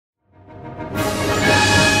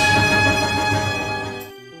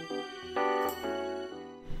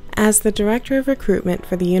As the Director of Recruitment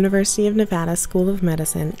for the University of Nevada School of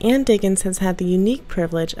Medicine, Ann Diggins has had the unique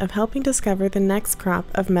privilege of helping discover the next crop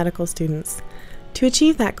of medical students. To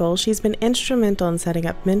achieve that goal, she's been instrumental in setting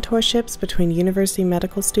up mentorships between university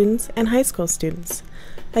medical students and high school students.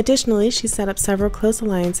 Additionally, she's set up several close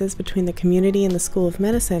alliances between the community and the School of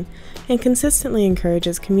Medicine and consistently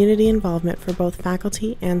encourages community involvement for both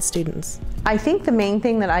faculty and students. I think the main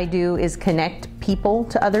thing that I do is connect people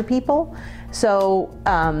to other people. So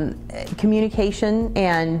communication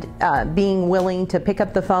and being willing to pick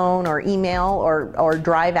up the phone or email or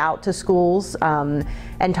drive out to schools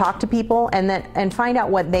and talk to people and find out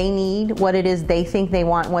what they need, what it is they think they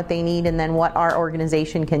want, what they need, and then what our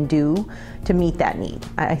organization can do to meet that need.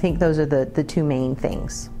 I think those are the two main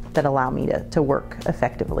things that allow me to work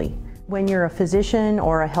effectively. When you're a physician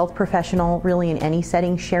or a health professional, really in any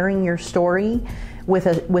setting, sharing your story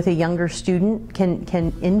with a younger student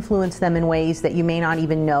can influence them in ways that you may not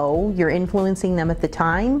even know you're influencing them at the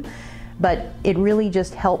time, but it really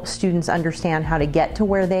just helps students understand how to get to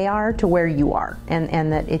where they are, to where you are,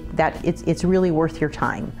 and that it's really worth your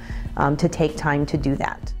time to take time to do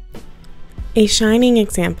that. A shining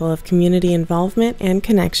example of community involvement and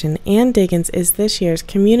connection, Ann Diggins is this year's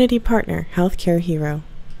Community Partner Healthcare Hero.